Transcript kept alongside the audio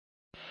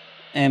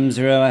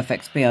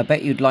M0FXB, I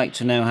bet you'd like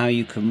to know how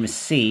you can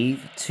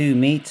receive 2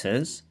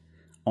 meters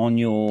on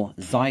your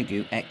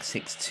Xiegu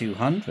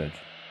X6200.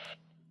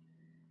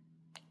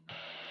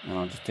 And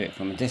I'll just do it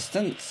from a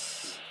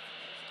distance.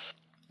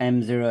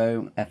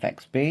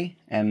 M0FXB,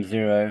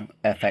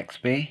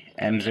 M0FXB,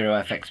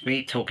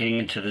 M0FXB, talking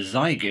into the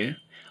Xiegu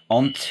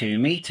on 2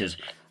 meters,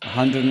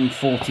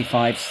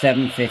 145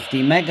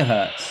 750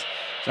 megahertz.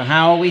 So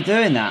how are we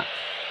doing that?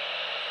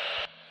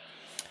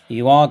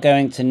 You are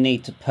going to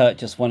need to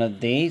purchase one of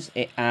these.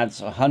 It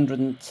adds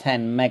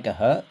 110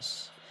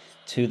 megahertz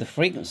to the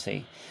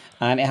frequency,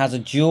 and it has a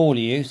dual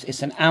use.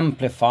 It's an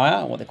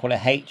amplifier, what they call a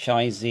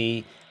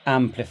HIZ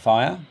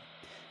amplifier,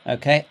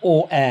 okay,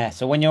 or air.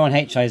 So when you're on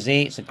HIZ,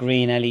 it's a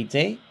green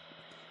LED.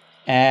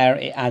 Air,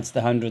 it adds the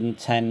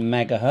 110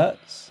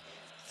 megahertz.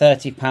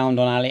 £30 on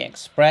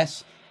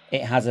AliExpress.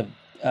 It has a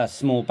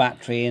small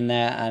battery in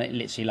there, and it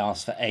literally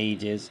lasts for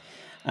ages.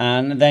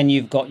 And then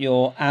you've got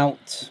your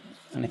out.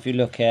 And if you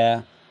look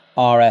here,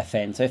 RF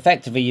in. So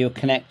effectively you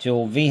connect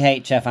your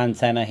VHF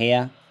antenna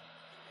here.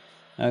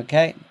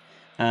 Okay.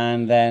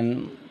 And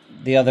then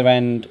the other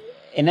end,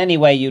 in any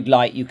way you'd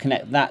like, you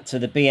connect that to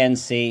the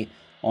BNC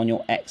on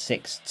your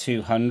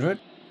X6200.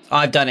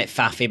 I've done it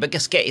faffy, but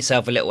just get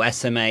yourself a little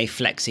SMA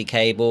flexi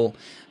cable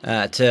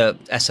to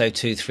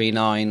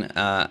SO239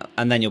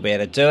 and then you'll be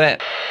able to do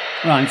it.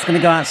 Right, I'm just going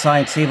to go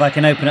outside, see if I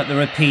can open up the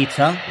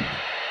repeater.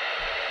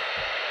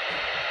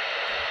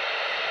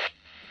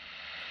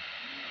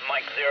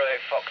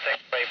 Fox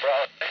X-ray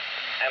Bravo,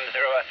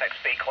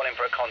 M0FXB calling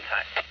for a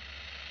contact.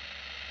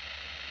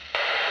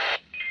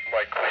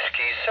 Mike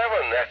Whiskey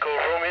 7, Echo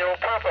Romeo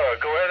Papa.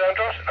 Go ahead,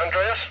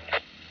 Andreas.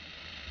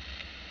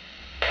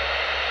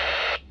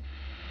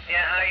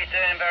 Yeah, how are you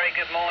doing? Very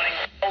good morning.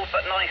 Cold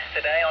but nice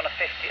today on a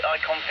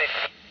Icon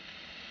 50.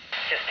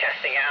 Just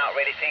testing it out,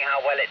 really seeing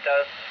how well it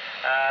does.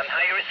 How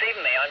are you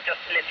receiving me? I'm just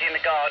literally in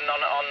the garden on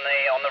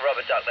the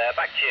rubber duck there.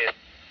 Back to you.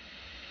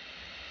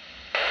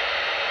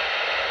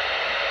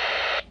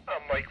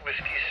 Mike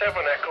Whiskey 7,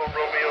 Echo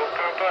Romeo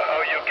Papa.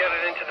 Oh, you get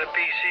it into the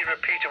BC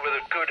repeater with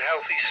a good,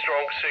 healthy,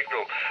 strong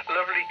signal.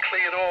 Lovely,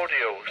 clear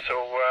audio. So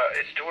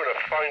it's doing a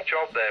fine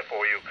job there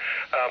for you.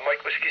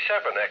 Mike Whiskey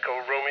 7, Echo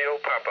Romeo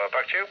Papa.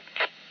 Back to you.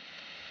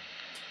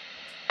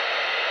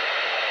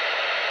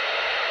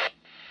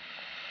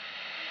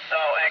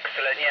 Oh,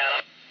 excellent. Yeah,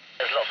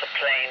 there's lots of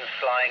planes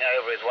flying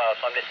over as well,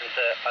 so I'm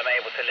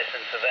able to listen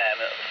to them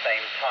at the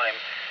same time.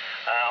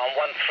 On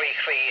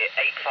 133850,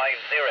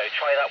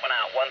 try that one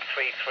out.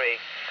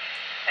 133850.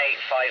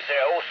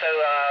 Also,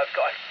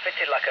 I've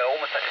fitted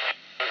almost like a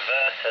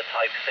converter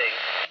type thing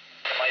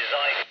to my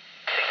Xiegu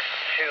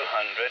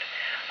X6200,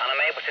 and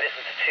I'm able to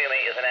listen to 2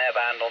 meters in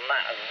airband on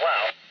that as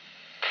well.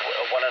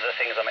 One of the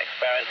things I'm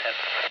experimenting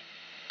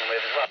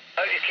with as well.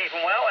 Hope you're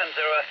keeping well,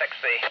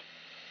 M0FXB.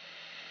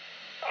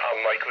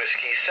 Mike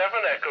Whiskey 7,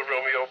 Echo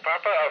Romeo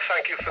Papa.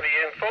 Thank you for the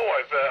info.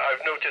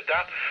 I've noted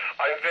that.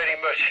 I'm very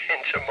much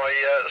into my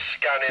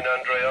scanning,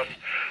 Andreas.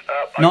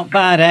 Not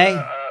bad, eh?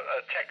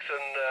 A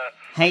Texan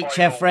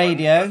HF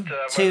radio,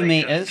 2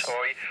 meters,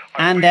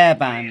 and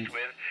airband.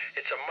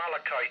 It's a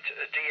Malachite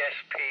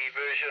DSP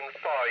version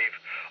 5.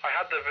 I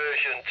had the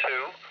version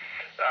 2.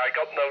 I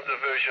got now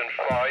the version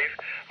 5.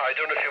 I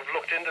don't know if you've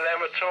looked into them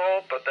at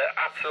all, but they're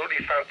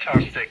absolutely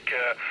fantastic.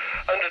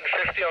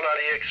 150 on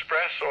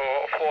AliExpress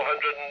or £410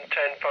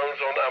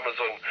 on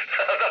Amazon.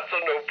 That's a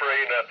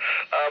no-brainer.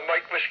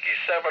 Mike Whiskey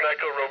 7,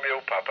 Echo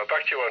Romeo Papa.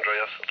 Back to you,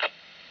 Andreas.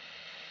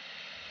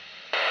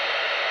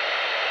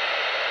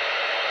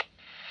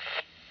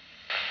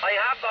 I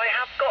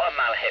have got a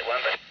Malahit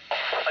one, but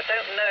I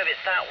don't know if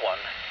it's that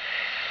one.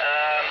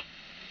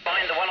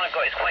 The one I've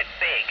got is quite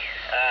big.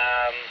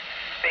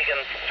 Big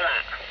and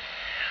flat.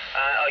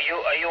 Are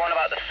you on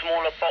about the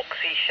smaller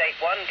boxy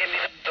shaped one? Give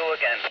me the door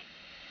again.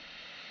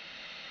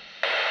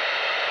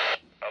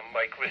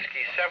 Mike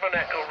Whiskey 7,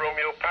 Echo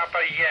Romeo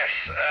Papa. Yes,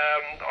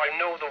 I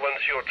know the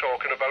ones you're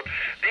talking about.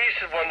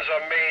 These ones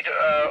are made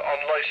on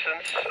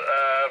license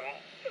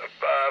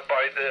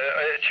by the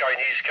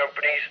Chinese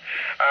companies.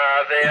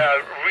 They are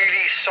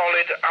really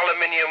solid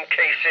aluminium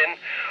casing,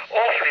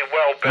 awfully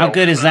well built. How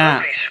good is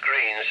that?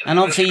 Screens. And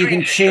obviously you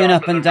can tune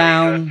up and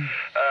down.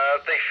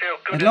 They feel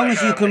good as long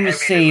as you can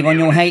receive on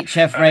your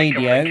HF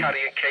radio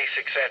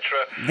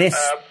this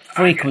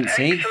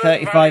frequency,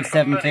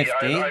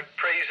 35750,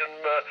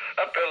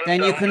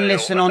 then you can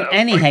listen on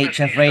any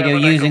HF radio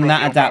using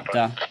that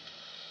adapter.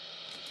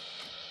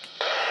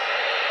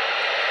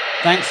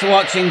 Thanks for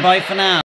watching, bye for now.